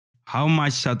how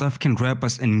much South African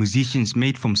rappers and musicians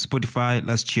made from Spotify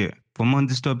last year. For more on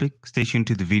this topic, stay tuned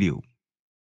to the video.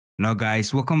 Now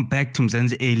guys, welcome back to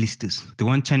Mzansi A-Listers, the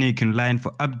one channel you can rely on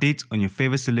for updates on your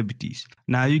favorite celebrities.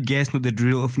 Now you guys know the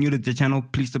drill. If you're new to the channel,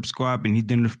 please subscribe and hit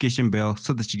the notification bell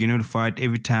so that you get notified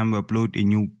every time we upload a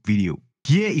new video.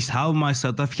 Here is how much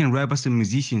South African rappers and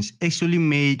musicians actually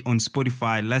made on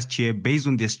Spotify last year based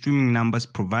on their streaming numbers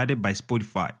provided by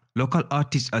Spotify. Local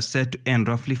artists are said to earn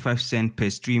roughly 5 cents per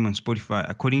stream on Spotify,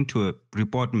 according to a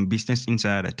report from Business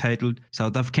Insider titled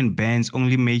South African Bands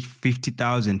Only Make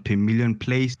 50,000 per million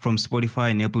plays from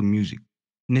Spotify and Apple Music.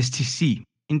 Nasty C.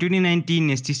 In 2019,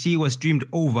 Nasty C was streamed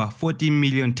over 14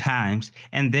 million times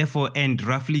and therefore earned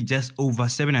roughly just over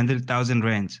 700,000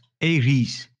 rands.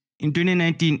 A-REECE. In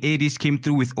 2019, A-REECE came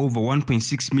through with over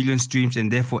 1.6 million streams and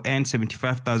therefore earned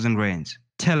 75,000 rands.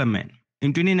 TELLAMAN.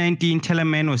 In 2019,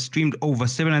 TELLAMAN was streamed over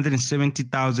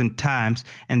 770,000 times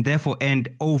and therefore earned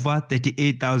over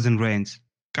 38,000 rands.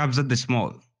 KABZA the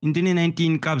Small. In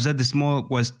 2019, KABZA the Small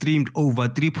was streamed over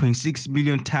 3.6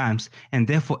 million times and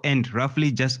therefore earned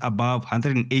roughly just above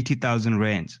 180,000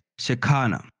 rands.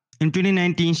 SHEKHINAH. In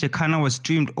 2019, SHEKHINAH was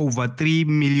streamed over 3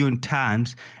 million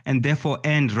times and therefore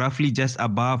earned roughly just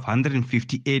above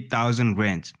 158,000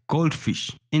 rands.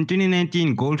 GOLDFISH. In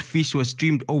 2019, GOLDFISH was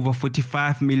streamed over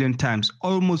 45 million times,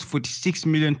 almost 46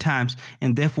 million times,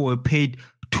 and therefore paid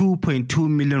 2.2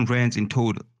 million rands in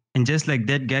total. And just like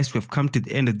that guys, we've come to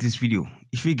the end of this video.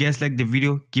 If you guys like the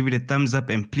video, give it a thumbs up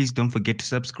and please don't forget to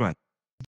subscribe.